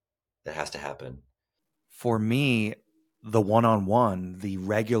back that has to happen. For me, the one on one, the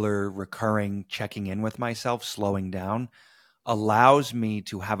regular recurring checking in with myself, slowing down, allows me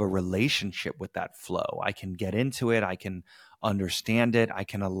to have a relationship with that flow. I can get into it. I can understand it. I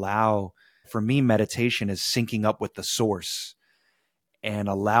can allow, for me, meditation is syncing up with the source and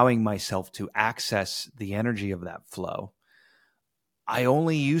allowing myself to access the energy of that flow. I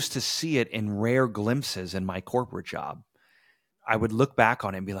only used to see it in rare glimpses in my corporate job. I would look back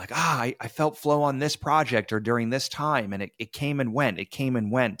on it and be like, I felt flow on this project or during this time. And it came and went. It came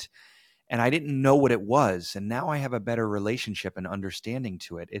and went. And I didn't know what it was. And now I have a better relationship and understanding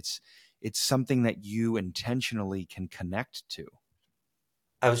to it. It's something that you intentionally can connect to.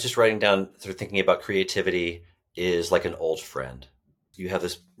 I was just writing down through thinking about creativity is like an old friend. You have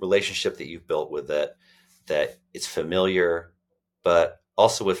this relationship that you've built with it, that it's familiar, but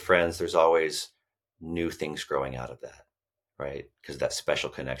also with friends, there's always new things growing out of that, right? Because of that special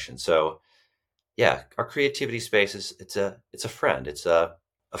connection. So yeah, our creativity space is it's a friend. It's a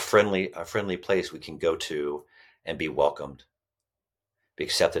friendly place we can go to and be welcomed, be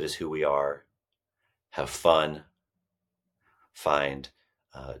accepted as who we are, have fun, find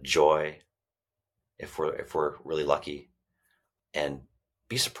joy if we're really lucky, and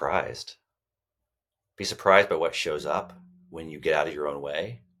be surprised. Be surprised by what shows up when you get out of your own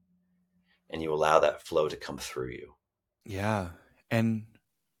way and you allow that flow to come through you. Yeah. And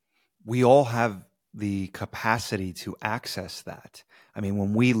we all have the capacity to access that. I mean,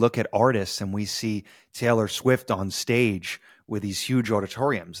 when we look at artists and we see Taylor Swift on stage with these huge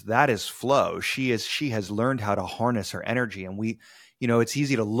auditoriums, that is flow. She has learned how to harness her energy. And it's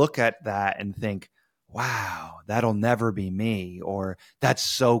easy to look at that and think, wow, that'll never be me, or that's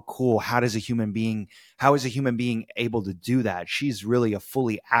so cool. How is a human being able to do that? She's really a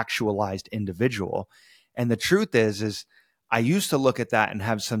fully actualized individual. And the truth is I used to look at that and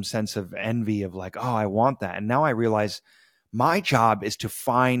have some sense of envy of like, oh, I want that. And now I realize my job is to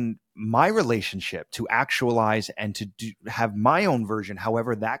find my relationship, to actualize and to have my own version,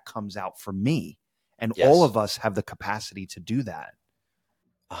 however that comes out for me. And all Yes, of us have the capacity to do that.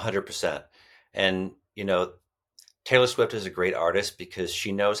 100%. And, Taylor Swift is a great artist because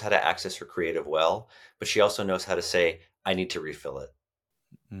she knows how to access her creative well, but she also knows how to say, I need to refill it.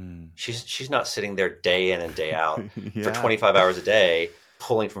 Mm. She's not sitting there day in and day out for Yeah. 25 hours a day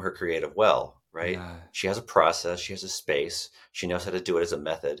pulling from her creative well, right? Yeah. She has a process, she has a space, she knows how to do it as a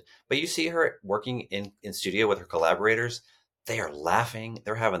method. But you see her working in studio with her collaborators, they are laughing,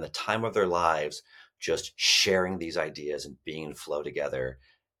 they're having the time of their lives, just sharing these ideas and being in flow together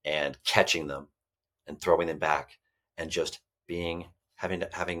and catching them and throwing them back and just being having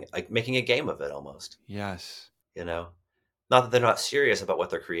like making a game of it almost, Yes. you know? Not that they're not serious about what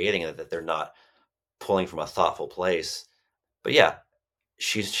they're creating and that they're not pulling from a thoughtful place. But yeah,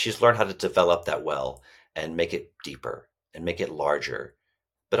 she's learned how to develop that well and make it deeper and make it larger.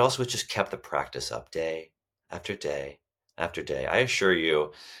 But also it's just kept the practice up day after day after day. I assure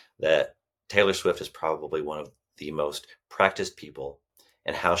you that Taylor Swift is probably one of the most practiced people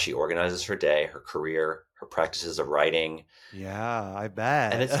in how she organizes her day, her career, her practices of writing. Yeah, I And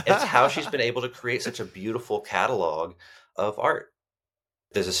bet. it's how she's been able to create such a beautiful catalog of art.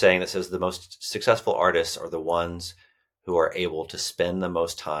 There's a saying that says the most successful artists are the ones who are able to spend the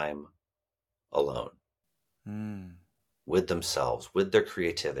most time alone Mm. with themselves, with their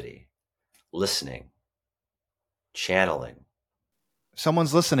creativity, listening, channeling.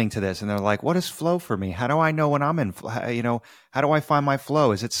 Someone's listening to this and they're like, what is flow for me? How do I know when I'm in, how do I find my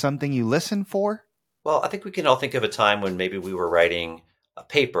flow? Is it something you listen for? Well, I think we can all think of a time when maybe we were writing a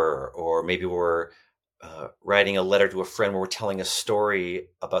paper, or maybe we're writing a letter to a friend where we're telling a story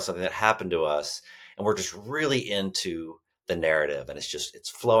about something that happened to us, and we're just really into the narrative, and it's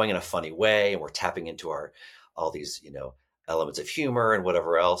flowing in a funny way, and we're tapping into our all these elements of humor and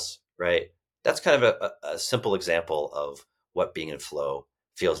whatever else, right? That's kind of a simple example of what being in flow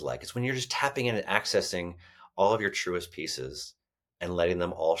feels like. It's when you're just tapping in and accessing all of your truest pieces and letting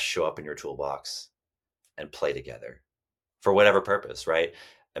them all show up in your toolbox and play together for whatever purpose, right?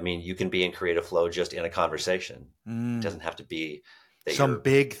 I mean, you can be in creative flow just in a conversation. It Mm. doesn't have to be that Some you're,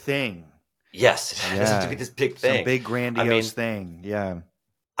 big thing. yes, it doesn't have to be Yeah. this big Some thing. big I grandiose mean, thing. Yeah.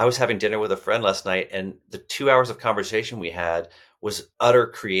 I was having dinner with a friend last night, and the 2 hours of conversation we had was utter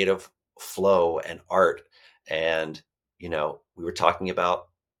creative flow and art. And, we were talking about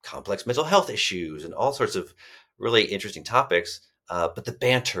complex mental health issues and all sorts of really interesting topics. But the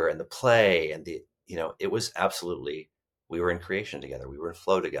banter and the play and it was absolutely, we were in creation together. We were in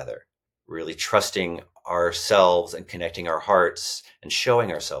flow together, really trusting ourselves and connecting our hearts and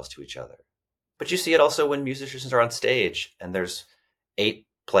showing ourselves to each other. But you see it also when musicians are on stage and there's 8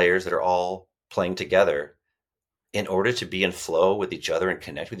 players that are all playing together. In order to be in flow with each other and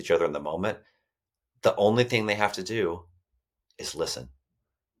connect with each other in the moment, the only thing they have to do is listen.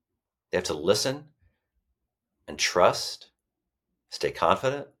 They have to listen and trust, stay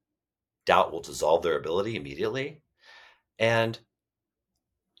confident. Doubt will dissolve their ability immediately. And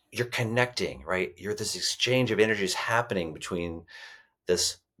you're connecting, right? You're this exchange of energies happening between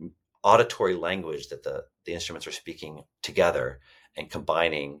this auditory language that the instruments are speaking together and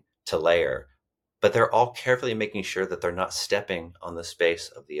combining to layer, but they're all carefully making sure that they're not stepping on the space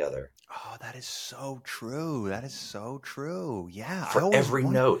of the other Oh, that is so true. That is so true. Yeah. I for always every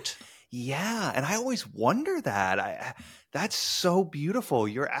want, note. yeah. And I always wonder that. That's so beautiful.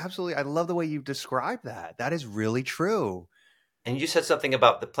 You're absolutely, I love the way you describe that. That is really true. And you said something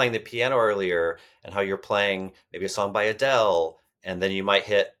about playing the piano earlier and how you're playing maybe a song by Adele, and then you might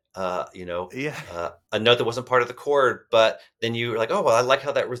hit, Yeah. a note that wasn't part of the chord, but then you're like, oh, well, I like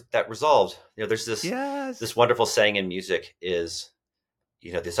how that resolved. There's this Yes. wonderful saying in music is,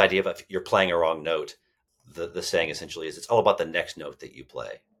 this idea of if you're playing a wrong note, the saying essentially is it's all about the next note that you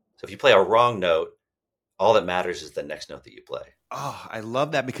play. So if you play a wrong note, all that matters is the next note that you play. Oh, I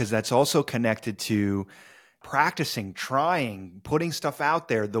love that because that's also connected to practicing, trying, putting stuff out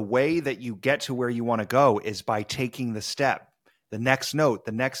there. The way that you get to where you want to go is by taking the step, the next note,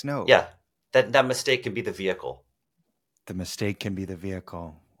 the next note. Yeah, that mistake can be the vehicle. The mistake can be the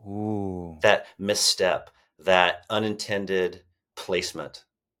vehicle. Ooh. That misstep, that unintended placement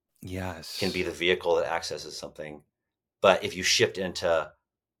can be Yes. the vehicle that accesses something. But if you shift into,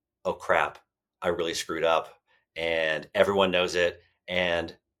 oh crap, I really screwed up and everyone knows it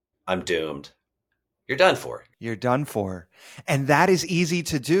and I'm doomed, you're done for. You're done for. And that is easy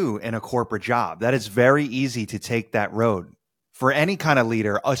to do in a corporate job. That is very easy to take that road. For any kind of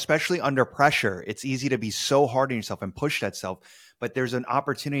leader, especially under pressure, it's easy to be so hard on yourself and push that self. But there's an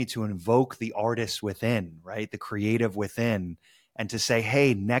opportunity to invoke the artist within, right? The creative within, and to say,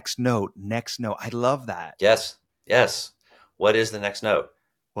 hey, next note, next note. I love that. Yes. Yes. What is the next note?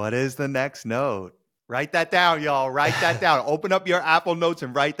 What is the next note? Write that down, y'all. Write that down. Open up your Apple Notes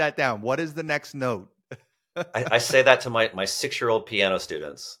and write that down. What is the next note? I say that to my 6-year-old piano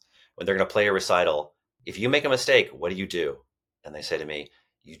students when they're going to play a recital. If you make a mistake, what do you do? And they say to me,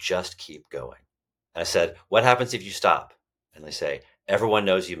 you just keep going. And I said, what happens if you stop? And they say, everyone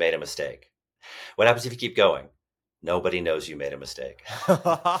knows you made a mistake. What happens if you keep going? Nobody knows you made a mistake.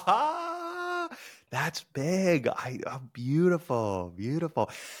 That's big. Beautiful, beautiful.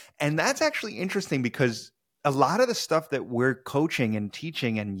 And that's actually interesting because a lot of the stuff that we're coaching and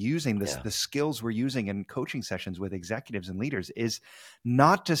teaching and using, the skills we're using in coaching sessions with executives and leaders is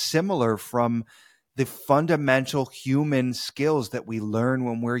not dissimilar from the fundamental human skills that we learn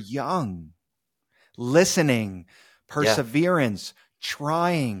when we're young. Listening, perseverance,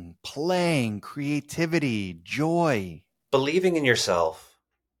 trying, playing, creativity, joy. Believing in yourself,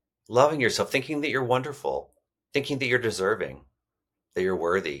 loving yourself, thinking that you're wonderful, thinking that you're deserving, that you're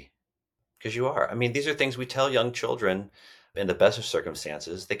worthy, because you are. I mean, these are things we tell young children in the best of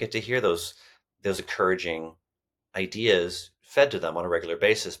circumstances. They get to hear those encouraging ideas fed to them on a regular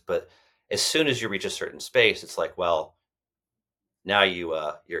basis. But as soon as you reach a certain space, it's like, well, now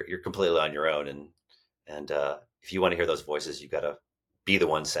you're completely on your own, and if you want to hear those voices, you got to be the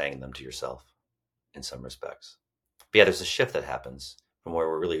one saying them to yourself in some respects. But yeah, there's a shift that happens from where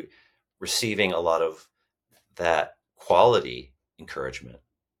we're really receiving a lot of that quality encouragement.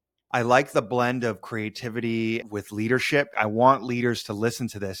 I like the blend of creativity with leadership. I want leaders to listen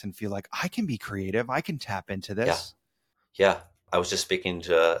to this and feel like I can be creative. I can tap into this. Yeah. I was just speaking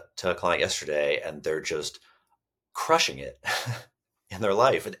to a client yesterday, and they're just crushing it in their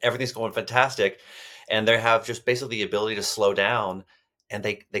life, and everything's going fantastic. And they have just basically the ability to slow down, and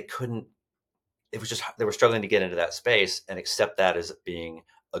they couldn't. It was just they were struggling to get into that space and accept that as being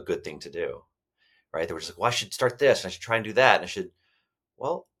a good thing to do, right? They were just like, "Well, I should start this, and I should try and do that, and I should."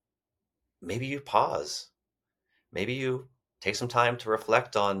 Well, maybe you pause. Maybe you take some time to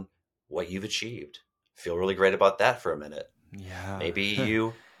reflect on what you've achieved. Feel really great about that for a minute. Yeah. Maybe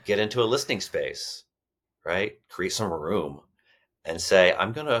you get into a listening space, right? Create some room and say,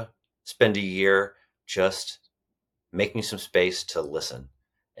 I'm going to spend a year just making some space to listen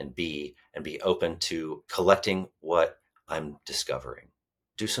and be open to collecting what I'm discovering.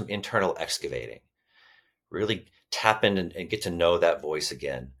 Do some internal excavating. Really tap in and get to know that voice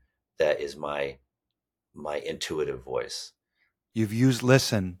again. That is my intuitive voice. You've used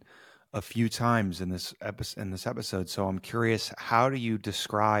listen a few times in this episode, so I'm curious, how do you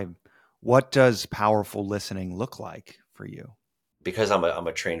describe what does powerful listening look like for you? Because I'm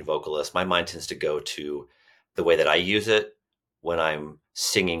a trained vocalist, my mind tends to go to the way that I use it when I'm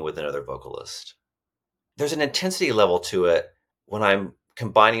singing with another vocalist. There's an intensity level to it when I'm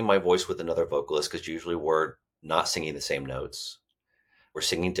combining my voice with another vocalist, because usually we're not singing the same notes. We're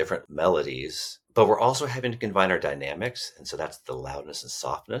singing different melodies, but we're also having to combine our dynamics. And so that's the loudness and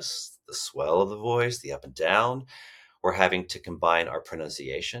softness, the swell of the voice, the up and down. We're having to combine our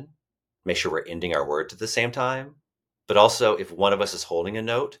pronunciation, make sure we're ending our words at the same time. But also, if one of us is holding a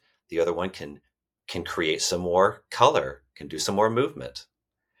note, the other one can create some more color, can do some more movement.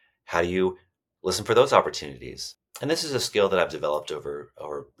 How do you listen for those opportunities? And this is a skill that I've developed over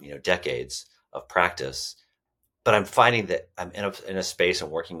decades of practice. But I'm finding that I'm in a space and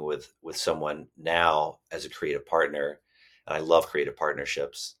working with someone now as a creative partner. And I love creative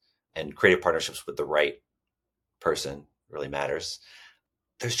partnerships, and creative partnerships with the right person really matters.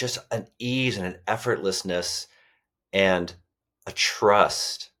 There's just an ease and an effortlessness and a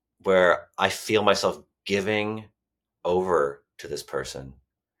trust where I feel myself giving over to this person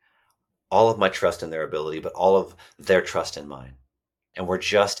all of my trust in their ability, but all of their trust in mine. And we're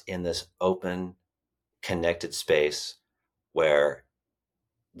just in this open, connected space where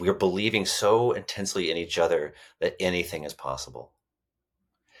we're believing so intensely in each other that anything is possible.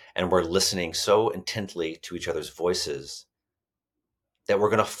 And we're listening so intently to each other's voices that we're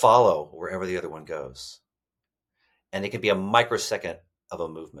going to follow wherever the other one goes. And it could be a microsecond of a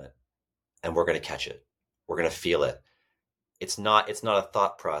movement, and we're going to catch it. We're going to feel it. It's not a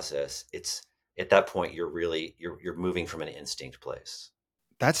thought process. It's at that point, you're moving from an instinct place.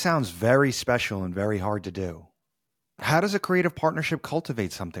 That sounds very special and very hard to do. How does a creative partnership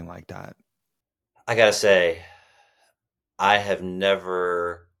cultivate something like that? I got to say, I have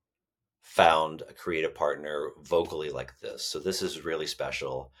never found a creative partner vocally like this. So this is really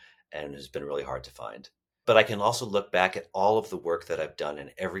special and has been really hard to find. But I can also look back at all of the work that I've done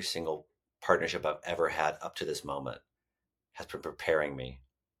in every single partnership I've ever had up to this moment has been preparing me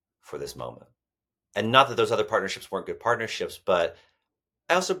for this moment. And not that those other partnerships weren't good partnerships, but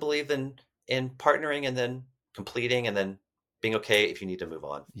I also believe in partnering and then completing and then being okay if you need to move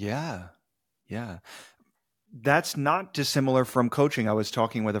on. Yeah. Yeah. That's not dissimilar from coaching. I was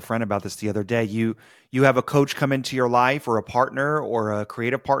talking with a friend about this the other day. You have a coach come into your life, or a partner or a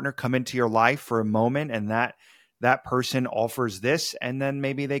creative partner come into your life for a moment, and that person offers this, and then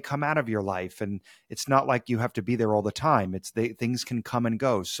maybe they come out of your life, and it's not like you have to be there all the time. Things can come and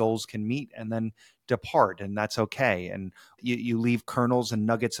go. Souls can meet and then depart, and that's okay. And you leave kernels and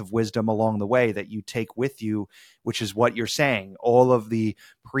nuggets of wisdom along the way that you take with you, which is what you're saying. All of the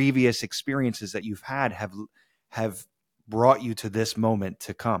previous experiences that you've had have brought you to this moment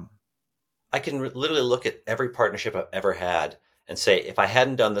to come. I can literally look at every partnership I've ever had and say, if I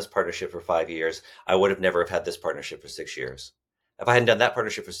hadn't done this partnership for 5 years, I would have never have had this partnership for 6 years. If I hadn't done that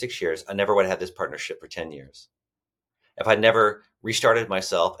partnership for 6 years, I never would have had this partnership for 10 years. If I'd never restarted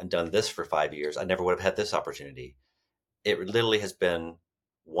myself and done this for 5 years, I never would have had this opportunity. It literally has been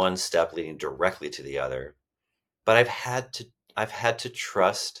one step leading directly to the other. But I've had to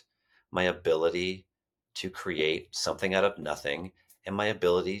trust my ability to create something out of nothing, and my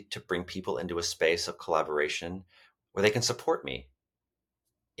ability to bring people into a space of collaboration where they can support me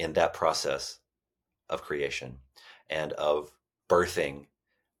in that process of creation and of birthing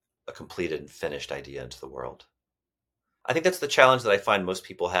a completed and finished idea into the world. I think that's the challenge that I find most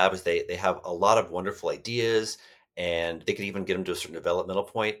people have is they have a lot of wonderful ideas, and they can even get them to a certain developmental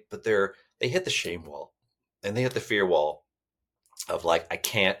point, but they hit the shame wall and they hit the fear wall of like, I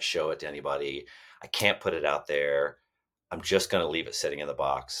can't show it to anybody. I can't put it out there. I'm just going to leave it sitting in the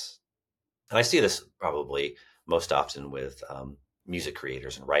box. And I see this probably most often with music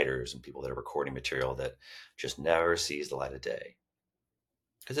creators and writers and people that are recording material that just never sees the light of day.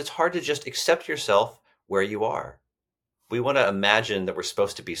 Because it's hard to just accept yourself where you are. We want to imagine that we're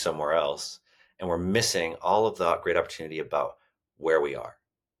supposed to be somewhere else, and we're missing all of the great opportunity about where we are.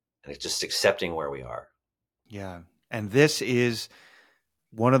 And it's just accepting where we are. Yeah. And this is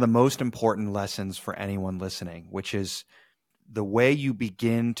one of the most important lessons for anyone listening, which is the way you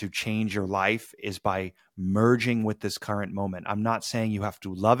begin to change your life is by merging with this current moment. I'm not saying you have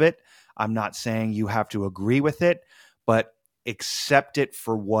to love it. I'm not saying you have to agree with it, but accept it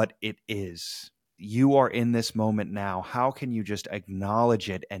for what it is. You are in this moment now. How can you just acknowledge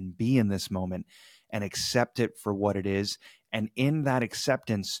it and be in this moment and accept it for what it is? And in that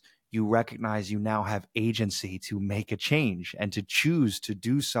acceptance, you recognize you now have agency to make a change and to choose to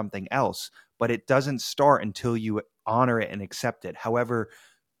do something else. But it doesn't start until you honor it and accept it, however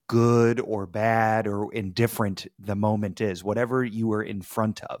good or bad or indifferent the moment is, whatever you are in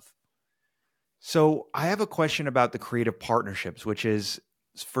front of. So I have a question about the creative partnerships, which is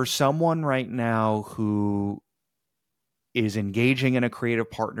for someone right now who is engaging in a creative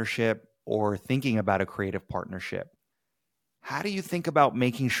partnership or thinking about a creative partnership, how do you think about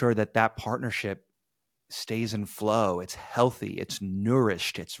making sure that that partnership stays in flow? It's healthy, it's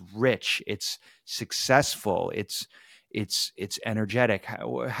nourished, it's rich, it's successful, it's energetic.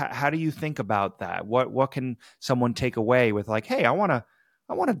 How do you think about that? What can someone take away with like, hey, I want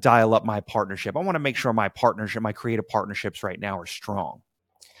to dial up my partnership. I want to make sure my creative partnerships right now are strong.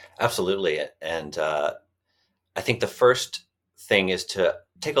 Absolutely. And I think the first thing is to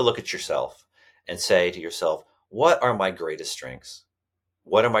take a look at yourself and say to yourself, what are my greatest strengths?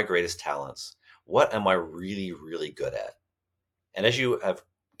 What are my greatest talents? What am I really, really good at? And as you have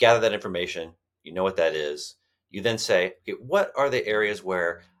gathered that information, you know what that is. You then say, okay, what are the areas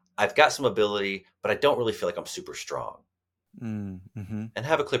where I've got some ability, but I don't really feel like I'm super strong? Mm-hmm. And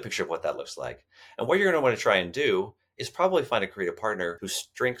have a clear picture of what that looks like. And what you're going to want to try and do is probably find a creative partner whose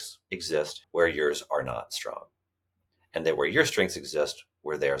strengths exist where yours are not strong, and that where your strengths exist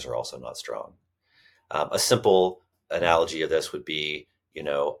where theirs are also not strong. A simple analogy of this would be,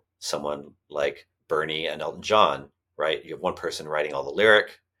 someone like Bernie and Elton John, right? You have one person writing all the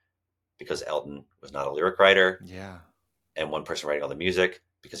lyric because Elton was not a lyric writer, Yeah. and one person writing all the music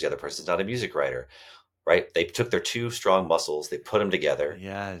because the other person's not a music writer, right? They took their two strong muscles, they put them together,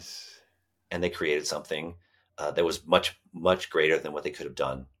 Yes. and they created something that was much, much greater than what they could have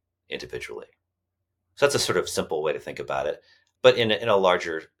done individually. So that's a sort of simple way to think about it. But in a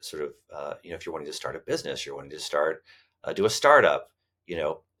larger sort of, if you're wanting to start a business, you're wanting to do a startup,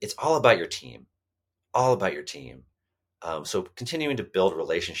 it's all about your team, all about your team. So continuing to build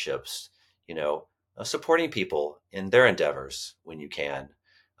relationships, supporting people in their endeavors when you can,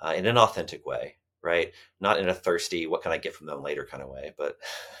 in an authentic way. right? Not in a thirsty, what can I get from them later kind of way, but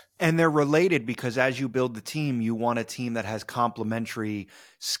And they're related because as you build the team, you want a team that has complementary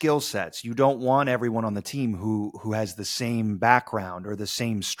skill sets. You don't want everyone on the team who has the same background or the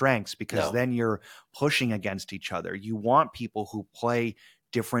same strengths, because no, then you're pushing against each other. You want people who play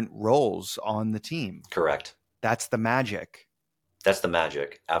different roles on the team. correct. That's the magic. That's the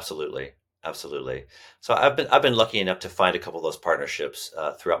magic. Absolutely. Absolutely. So I've been lucky enough to find a couple of those partnerships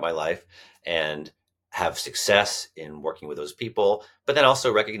throughout my life and have success in working with those people, but then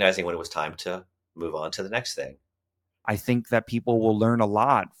also recognizing when it was time to move on to the next thing. I think that people will learn a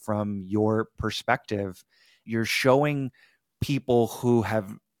lot from your perspective. You're showing people who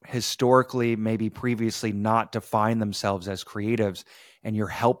have historically, maybe previously, not defined themselves as creatives, and you're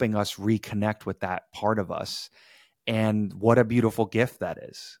helping us reconnect with that part of us. And what a beautiful gift that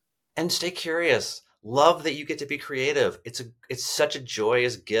is. And stay curious. Love that you get to be creative. It's such a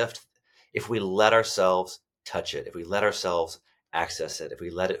joyous gift if we let ourselves touch it, if we let ourselves access it, if we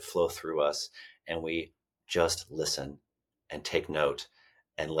let it flow through us and we just listen and take note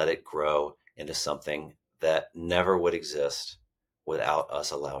and let it grow into something that never would exist without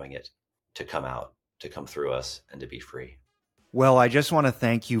us allowing it to come out, to come through us and to be free. Well, I just want to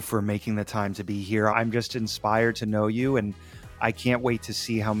thank you for making the time to be here. I'm just inspired to know you, and I can't wait to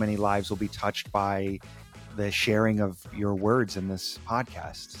see how many lives will be touched by the sharing of your words in this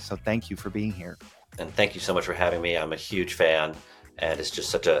podcast. So thank you for being here. And thank you so much for having me. I'm a huge fan, and it's just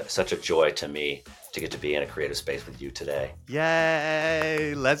such a joy to me to get to be in a creative space with you today.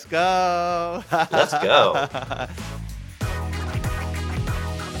 Yay! Let's go. Let's go.